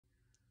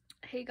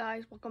Hey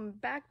guys, welcome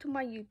back to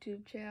my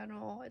YouTube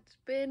channel. It's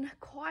been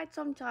quite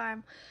some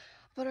time,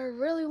 but I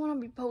really want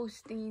to be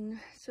posting.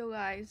 So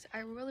guys, I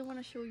really want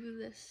to show you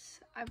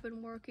this. I've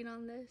been working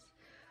on this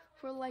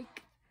for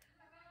like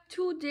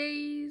 2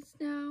 days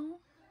now.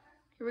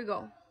 Here we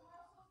go.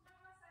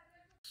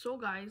 So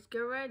guys, get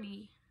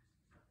ready.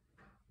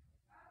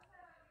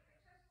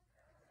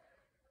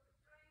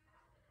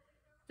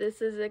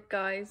 This is it,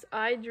 guys.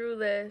 I drew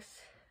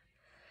this.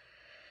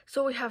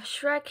 So we have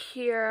Shrek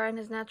here in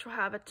his natural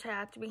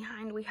habitat.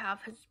 Behind we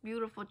have his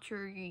beautiful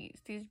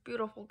trees. These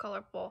beautiful,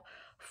 colorful,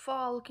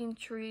 fall-looking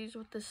trees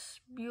with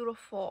this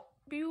beautiful,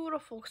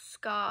 beautiful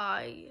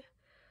sky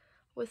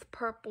with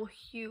purple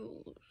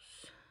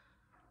hues.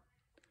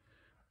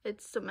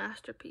 It's a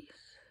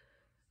masterpiece.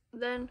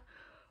 Then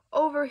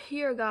over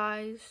here,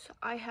 guys,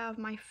 I have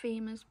my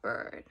famous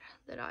bird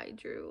that I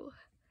drew.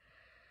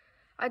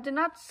 I did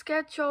not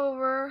sketch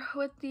over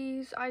with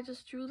these, I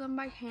just drew them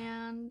by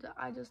hand.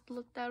 I just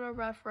looked at a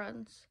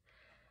reference,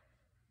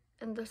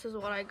 and this is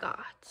what I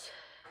got.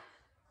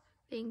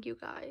 Thank you,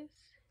 guys.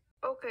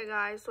 Okay,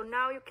 guys, so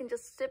now you can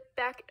just sit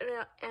back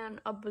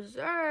and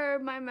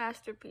observe my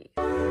masterpiece.